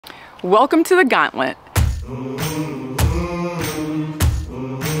Welcome to the gauntlet.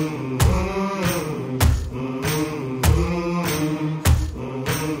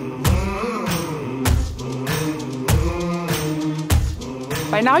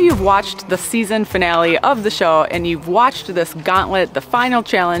 By now you've watched the season finale of the show and you've watched this gauntlet, the final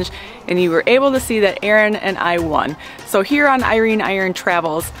challenge, and you were able to see that Aaron and I won. So here on Irene Iron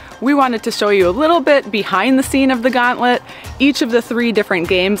Travels, we wanted to show you a little bit behind the scene of the gauntlet, each of the 3 different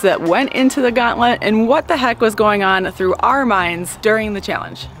games that went into the gauntlet, and what the heck was going on through our minds during the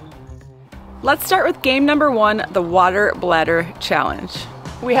challenge. Let's start with game number 1, the water bladder challenge.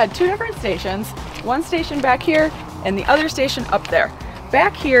 We had 2 different stations, one station back here and the other station up there.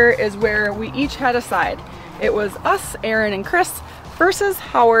 Back here is where we each had a side. It was us, Aaron and Chris, versus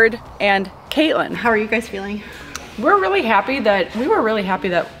Howard and Caitlin. How are you guys feeling? We were really happy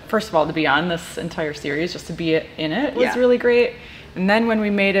that, first of all, to be on this entire series, just to be in it was really great. And then when we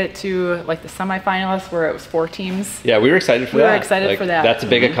made it to like the semifinalists where it was 4 teams. Yeah, we were excited for that. We were excited for that. That's a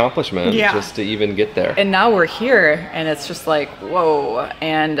big accomplishment just to even get there. And now we're here and it's just like, whoa.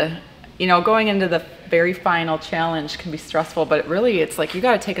 And you know, going into the very final challenge can be stressful, but it's like you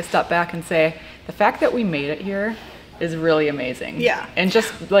got to take a step back and say the fact that we made it here is really amazing. Yeah. And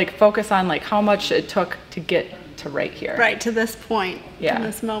just like focus on like how much it took to get to right here. Right, to this point, in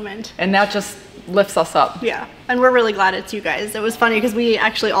this moment. And that just lifts us up. Yeah, and we're really glad it's you guys. It was funny because we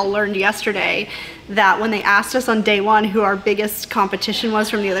actually all learned yesterday that when they asked us on day 1 who our biggest competition was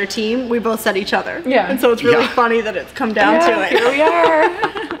from the other team, we both said each other. Yeah. And so it's really funny that it's come down to it. Here we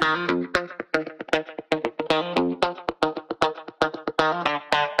are.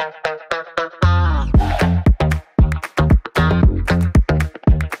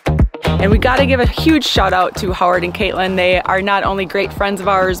 And we got to give a huge shout out to Howard and Caitlin. They are not only great friends of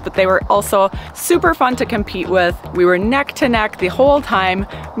ours, but they were also super fun to compete with. We were neck to neck the whole time,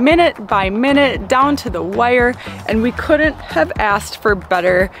 minute by minute, down to the wire, and we couldn't have asked for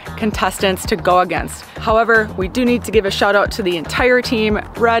better contestants to go against. However, we do need to give a shout out to the entire team,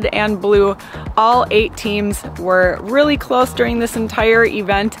 red and blue. All 8 teams were really close during this entire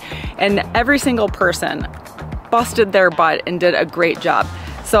event, and every single person busted their butt and did a great job.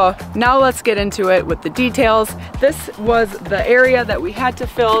 So now let's get into it with the details. This was the area that we had to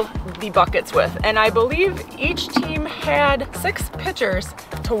fill the buckets with, and I believe each team had 6 pitchers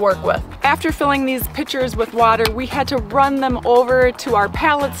to work with. After filling these pitchers with water, we had to run them over to our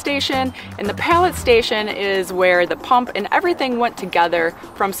pallet station, and the pallet station is where the pump and everything went together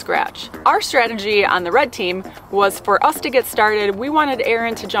from scratch. Our strategy on the red team was for us to get started. We wanted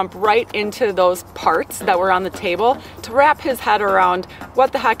Aaron to jump right into those parts that were on the table to wrap his head around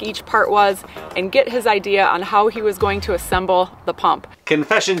what the heck each part was and get his idea on how he was going to assemble the pump.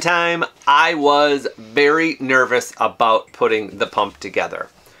 Confession time, I was very nervous about putting the pump together.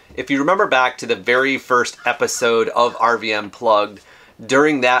 If you remember back to the very first episode of RV Unplugged,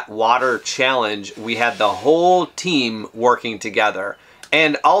 during that water challenge, we had the whole team working together.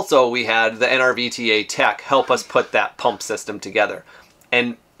 And also we had the NRVTA tech help us put that pump system together.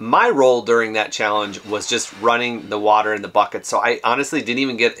 And my role during that challenge was just running the water in the bucket, so I honestly didn't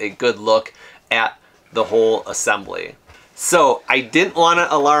even get a good look at the whole assembly. So I didn't want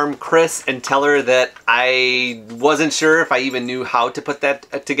to alarm Chris and tell her that I wasn't sure if I even knew how to put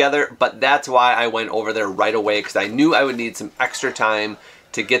that together, but that's why I went over there right away, because I knew I would need some extra time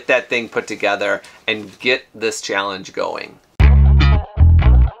to get that thing put together and get this challenge going.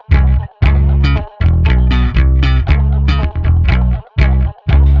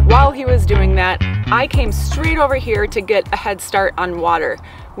 While he was doing that, I came straight over here to get a head start on water.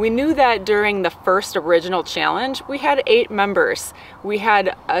 We knew that during the first original challenge, we had 8 members. We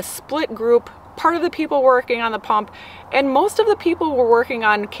had a split group, part of the people working on the pump, and most of the people were working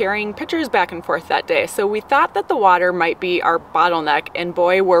on carrying pitchers back and forth that day. So we thought that the water might be our bottleneck, and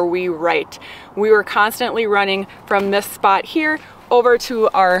boy, were we right. We were constantly running from this spot here over to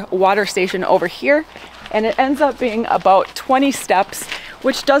our water station over here, and it ends up being about 20 steps,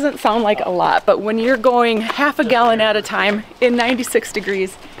 which doesn't sound like a lot, but when you're going half a gallon at a time in 96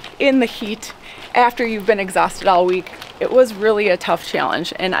 degrees in the heat after you've been exhausted all week, it was really a tough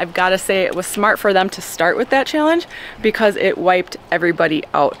challenge. And I've got to say it was smart for them to start with that challenge because it wiped everybody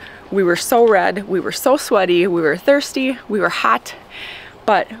out. We were so red, we were so sweaty, we were thirsty, we were hot,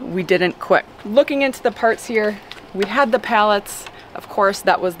 but we didn't quit. Looking into the parts here, we had the pallets. Of course,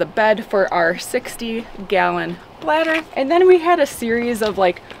 that was the bed for our 60-gallon bladder. And then we had a series of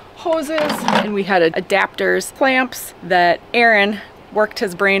like hoses, and we had adapters, clamps that Aaron worked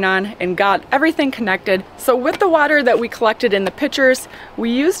his brain on and got everything connected. So with the water that we collected in the pitchers, we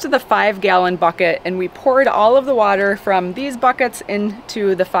used the 5-gallon bucket and we poured all of the water from these buckets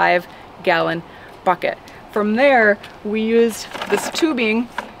into the 5-gallon bucket. From there, we used this tubing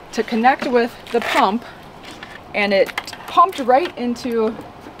to connect with the pump, and it pumped right into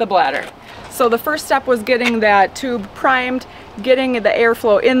the bladder. So the first step was getting that tube primed, getting the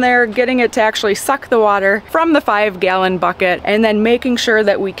airflow in there, getting it to actually suck the water from the 5-gallon bucket, and then making sure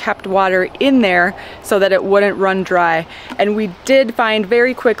that we kept water in there so that it wouldn't run dry. And we did find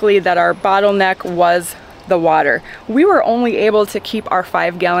very quickly that our bottleneck was the water. We were only able to keep our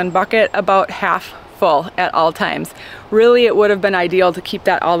 5-gallon bucket about half full at all times. Really, it would have been ideal to keep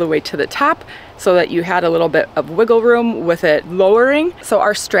that all the way to the top so that you had a little bit of wiggle room with it lowering. So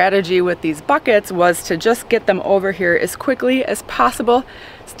our strategy with these buckets was to just get them over here as quickly as possible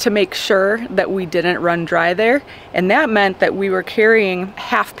to make sure that we didn't run dry there. And that meant that we were carrying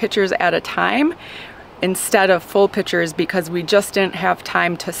half pitchers at a time instead of full pitchers, because we just didn't have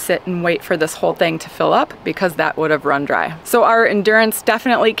time to sit and wait for this whole thing to fill up, because that would have run dry. So our endurance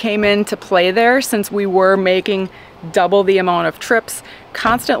definitely came into play there, since we were making double the amount of trips,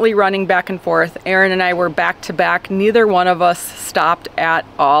 constantly running back and forth. Aaron and I were back to back. Neither one of us stopped at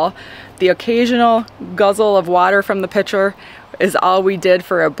all. The occasional guzzle of water from the pitcher is all we did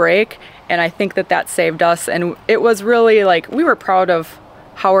for a break, and I think that that saved us. And it was really like, we were proud of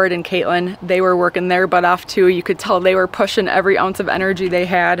Howard and Caitlin. They were working their butt off too. You could tell they were pushing every ounce of energy they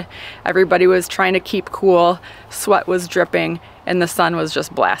had. Everybody was trying to keep cool. Sweat was dripping and the sun was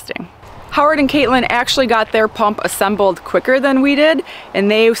just blasting. Howard and Caitlin actually got their pump assembled quicker than we did,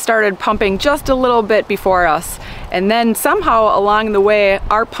 and they started pumping just a little bit before us. And then somehow along the way,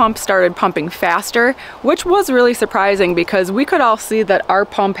 our pump started pumping faster, which was really surprising, because we could all see that our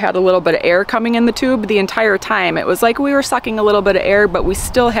pump had a little bit of air coming in the tube the entire time. It was like we were sucking a little bit of air, but we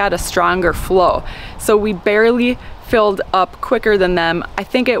still had a stronger flow. So we barely filled up quicker than them. I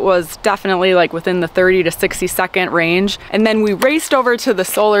think it was definitely like within the 30 to 60 second range. And then we raced over to the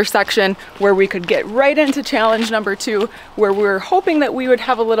solar section where we could get right into challenge number 2, where we were hoping that we would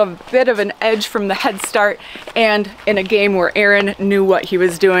have a little bit of an edge from the head start, and in a game where Aaron knew what he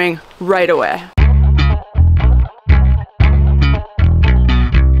was doing right away.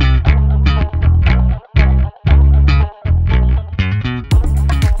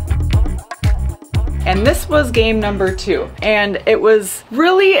 And this was game number 2. And it was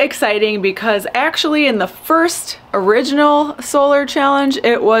really exciting because actually in the first original solar challenge,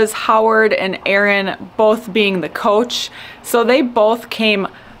 it was Howard and Aaron both being the coach. So they both came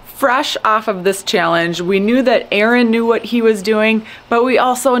fresh off of this challenge. We knew that Aaron knew what he was doing, but we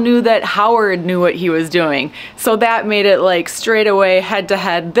also knew that Howard knew what he was doing. So that made it like straight away, head to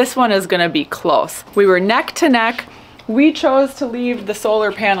head, this one is gonna be close. We were neck to neck. We chose to leave the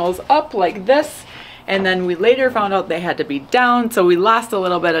solar panels up like this, and then we later found out they had to be down, so we lost a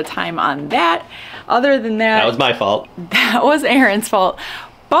little bit of time on that. Other than that was my fault. That was Aaron's fault.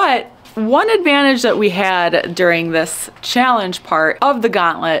 But one advantage that we had during this challenge part of the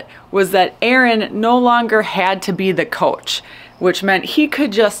gauntlet was that Aaron no longer had to be the coach, which meant he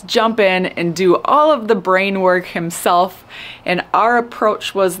could just jump in and do all of the brain work himself. And our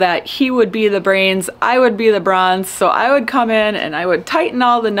approach was that he would be the brains, I would be the bronze. So I would come in and I would tighten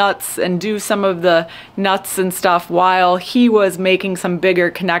all the nuts and do some of the nuts and stuff while he was making some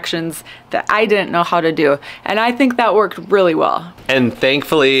bigger connections that I didn't know how to do. And I think that worked really well. And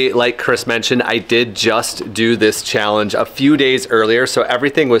thankfully, like Chris mentioned, I did just do this challenge a few days earlier, so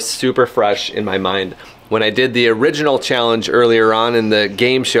everything was super fresh in my mind. When I did the original challenge earlier on in the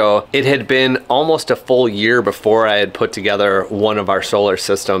game show, it had been almost a full year before I had put together one of our solar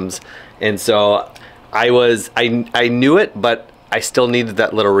systems. And so I knew it, but I still needed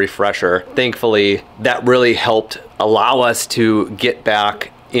that little refresher. Thankfully, that really helped allow us to get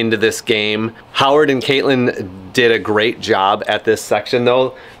back into this game. Howard and Caitlin did a great job at this section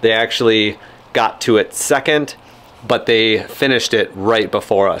though. They actually got to it second, but they finished it right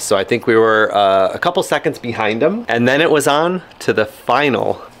before us. So I think we were a couple seconds behind them. And then it was on to the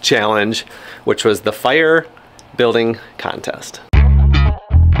final challenge, which was the fire building contest.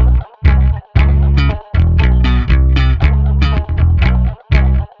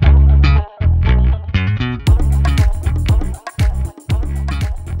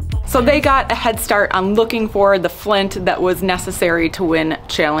 So they got a head start on looking for the flint that was necessary to win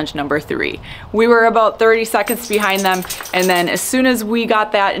challenge number 3. We were about 30 seconds behind them, and then as soon as we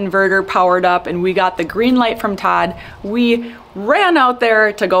got that inverter powered up and we got the green light from Todd, we ran out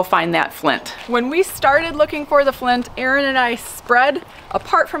there to go find that flint. When we started looking for the flint, Aaron and I spread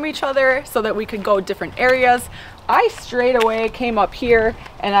apart from each other so that we could go different areas. I straight away came up here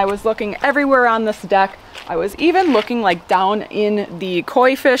and I was looking everywhere on this deck. I was even looking like down in the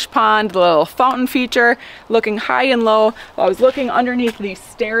koi fish pond, the little fountain feature, looking high and low. I was looking underneath these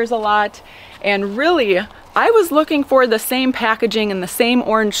stairs a lot, and really I was looking for the same packaging and the same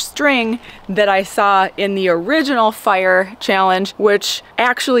orange string that I saw in the original fire challenge, which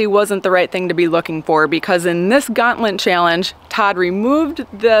actually wasn't the right thing to be looking for, because in this gauntlet challenge, Todd removed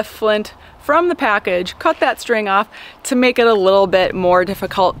the flint from the package, cut that string off to make it a little bit more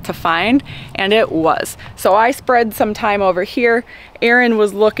difficult to find, and it was. So I spread some time over here. Aaron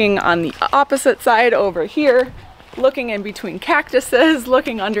was looking on the opposite side over here, looking in between cactuses,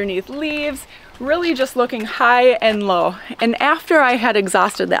 looking underneath leaves, really just looking high and low. And after I had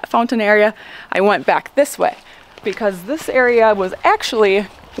exhausted that fountain area, I went back this way, because this area was actually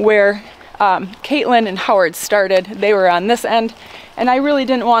where Caitlin and Howard started. They were on this end, and I really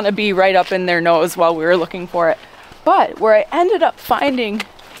didn't want to be right up in their nose while we were looking for it. But where I ended up finding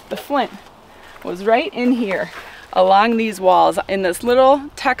the flint was right in here, along these walls, in this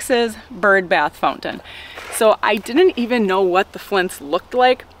little Texas bird bath fountain. So I didn't even know what the flints looked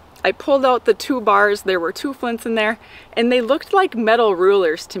like. I pulled out the 2 bars, there were 2 flints in there, and they looked like metal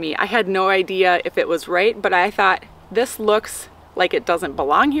rulers to me. I had no idea if it was right, but I thought, this looks like it doesn't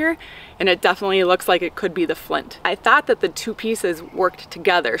belong here, and it definitely looks like it could be the flint. I thought that the 2 pieces worked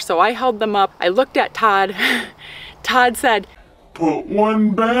together, so I held them up. I looked at Todd. Todd said, "Put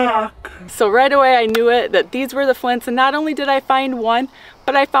one back." So right away I knew it, that these were the flints, and not only did I find 1,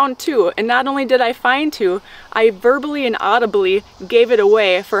 but I found 2. And not only did I find 2, I verbally and audibly gave it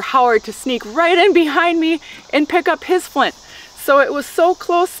away for Howard to sneak right in behind me and pick up his flint. So it was so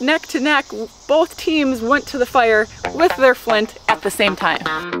close, neck to neck, both teams went to the fire with their flint at the same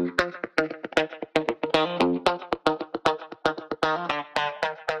time.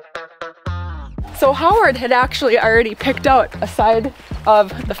 So Howard had actually already picked out a side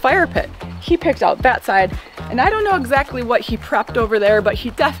of the fire pit. He picked out that side, and I don't know exactly what he prepped over there, but he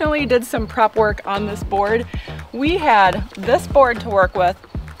definitely did some prep work on this board. We had this board to work with.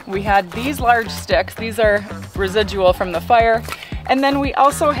 We had these large sticks. These are residual from the fire. And then we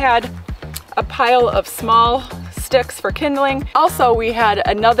also had a pile of small sticks for kindling. Also, we had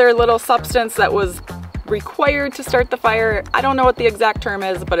another little substance that was required to start the fire. I don't know what the exact term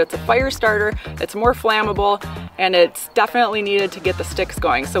is, but it's a fire starter. It's more flammable, and it's definitely needed to get the sticks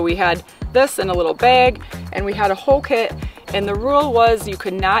going. So we had this in a little bag, and we had a whole kit, and the rule was you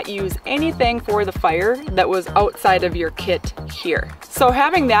could not use anything for the fire that was outside of your kit here. So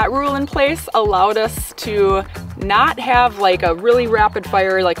having that rule in place allowed us to not have like a really rapid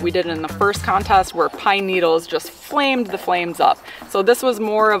fire like we did in the first contest where pine needles just flamed the flames up. So this was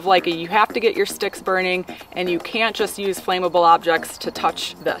more of like you have to get your sticks burning, and you can't just use flammable objects to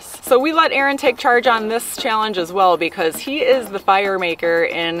touch this. So we let Aaron take charge on this challenge as well, because he is the fire maker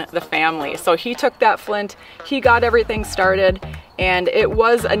in the family. So he took that flint, he got everything started, and it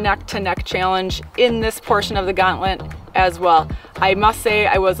was a neck-to-neck challenge in this portion of the gauntlet as well. I must say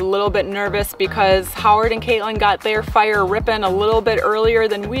I was a little bit nervous because Howard and Caitlin got their fire ripping a little bit earlier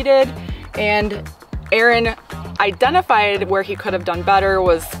than we did, and Aaron identified where he could have done better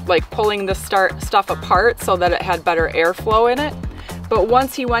was like pulling the stuff apart so that it had better airflow in it. But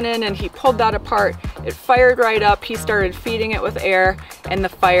once he went in and he pulled that apart, it fired right up. He started feeding it with air, and the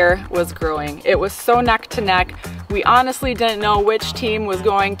fire was growing. It was so neck to neck. We honestly didn't know which team was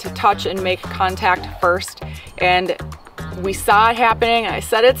going to touch and make contact first. And we saw it happening. I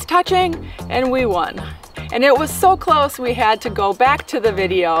said it's touching, and we won. And it was so close we had to go back to the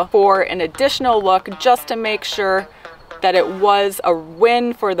video for an additional look just to make sure that it was a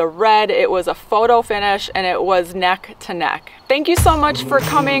win for the red. It was a photo finish, and it was neck to neck. Thank you so much for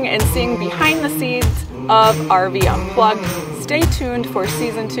coming and seeing behind the scenes of RV Unplugged. Stay tuned for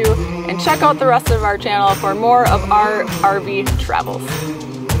season 2 and check out the rest of our channel for more of our RV travels.